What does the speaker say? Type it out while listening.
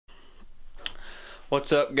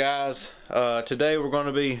What's up, guys? Today we're going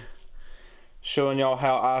to be showing y'all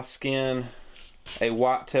how I skin a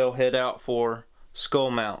whitetail head out for skull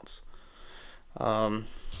mounts. I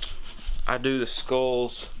do the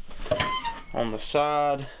skulls on the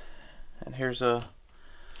side, and here's a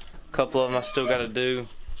couple of them I still got to do,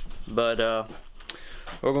 but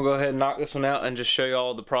we're going to go ahead and knock this one out and just show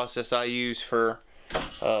y'all the process I use for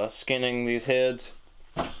skinning these heads.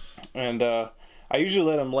 And I usually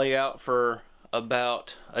let them lay out for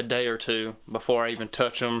about a day or two before I even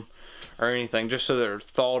touch them or anything, just so they're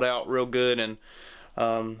thawed out real good. And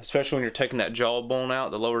especially when you're taking that jawbone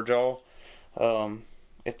out, the lower jaw,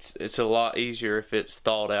 it's a lot easier if it's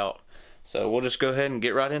thawed out. So we'll just go ahead and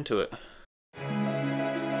get right into it.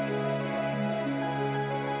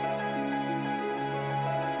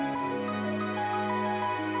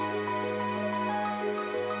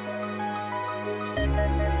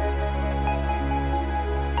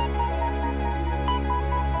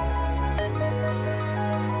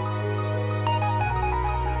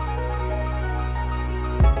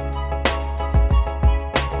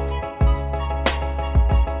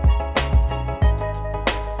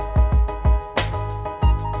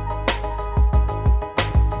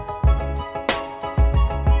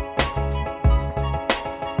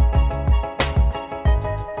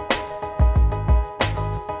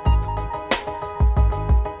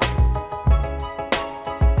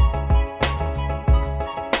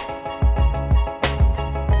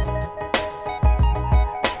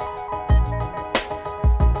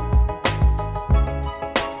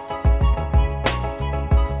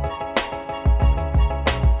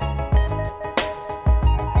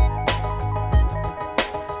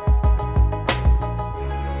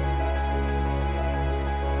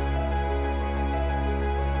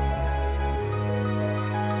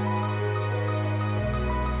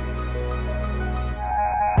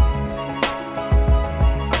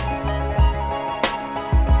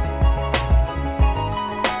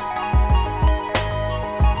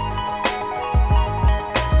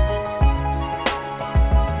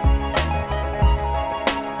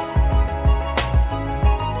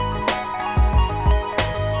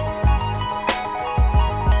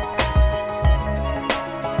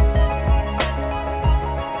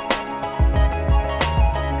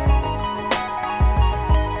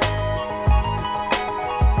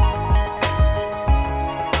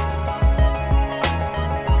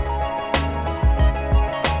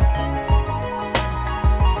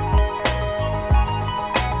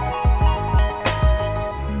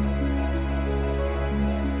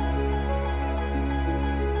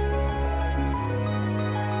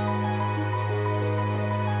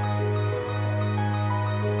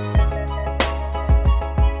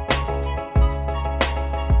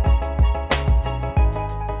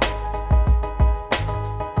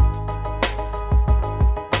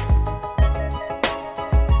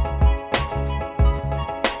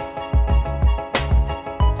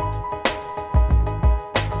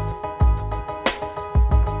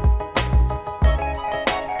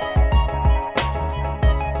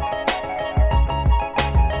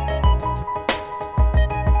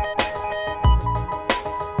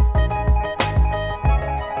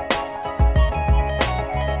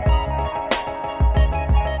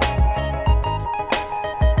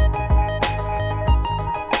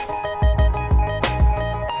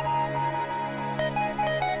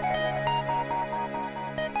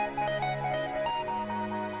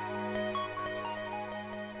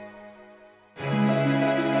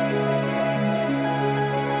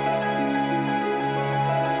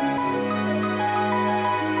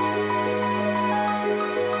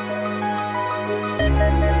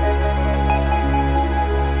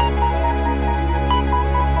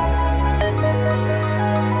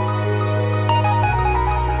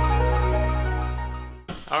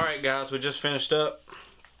 Alright guys, we just finished up,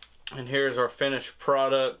 and here's our finished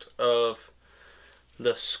product of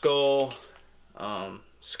the skull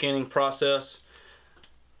skinning process.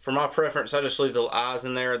 For my preference, I just leave the eyes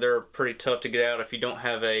in there. They're pretty tough to get out if you don't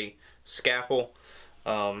have a scalpel.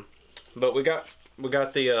 But we got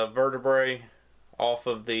the vertebrae off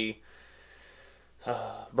of the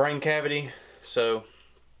brain cavity, so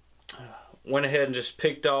went ahead and just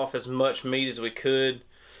picked off as much meat as we could,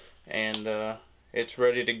 and it's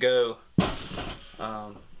ready to go.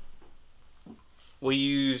 We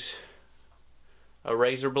use a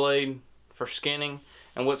razor blade for skinning,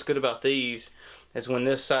 and what's good about these is when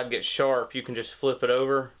this side gets sharp, you can just flip it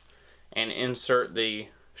over and insert the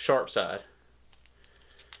sharp side.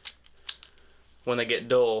 When they get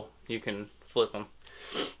dull, you can flip them.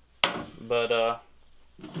 But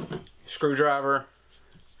screwdriver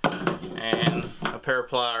and a pair of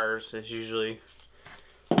pliers is usually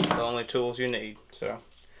the only tools you need. So,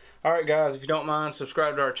 alright guys, if you don't mind,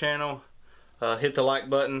 subscribe to our channel, hit the like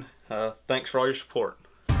button. Thanks for all your support.